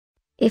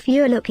If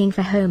you're looking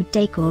for home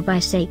decor by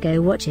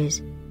Seiko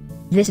watches,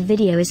 this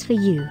video is for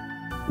you.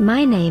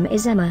 My name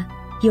is Emma,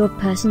 your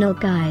personal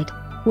guide.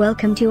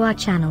 Welcome to our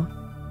channel.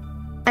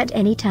 At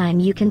any time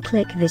you can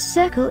click this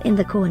circle in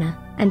the corner,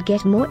 and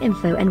get more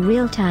info and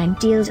real-time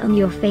deals on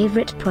your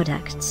favorite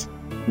products.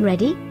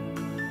 Ready?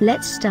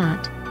 Let's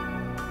start.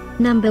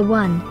 Number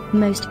 1,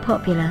 Most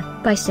Popular,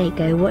 by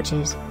Seiko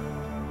Watches.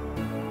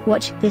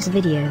 Watch this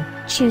video,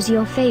 choose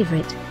your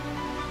favorite.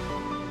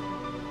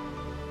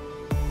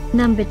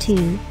 Number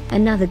 2,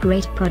 another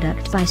great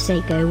product by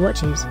Seiko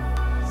Watches.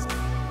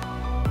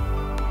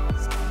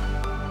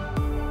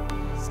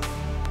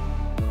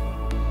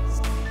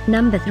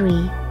 Number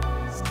 3.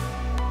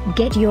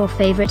 Get your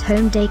favorite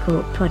home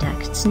decor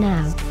products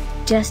now.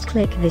 Just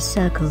click this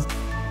circle.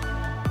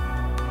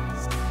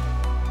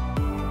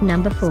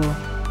 Number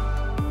 4.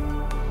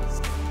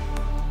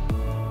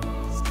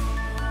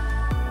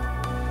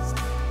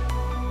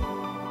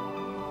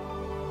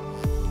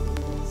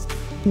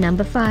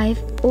 Number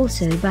 5,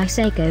 also by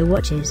Seiko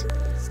Watches.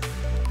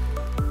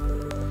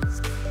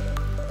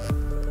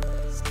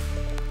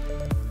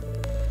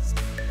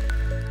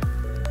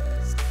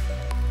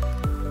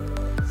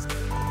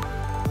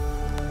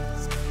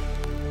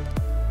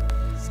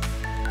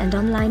 And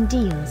online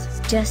deals,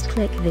 just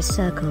click this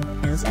circle.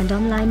 Deals and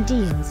online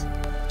deals,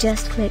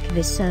 just click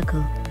this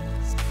circle.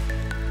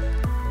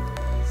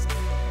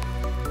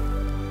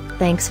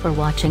 Thanks for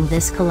watching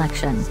this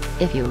collection.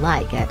 If you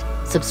like it,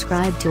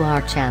 subscribe to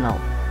our channel.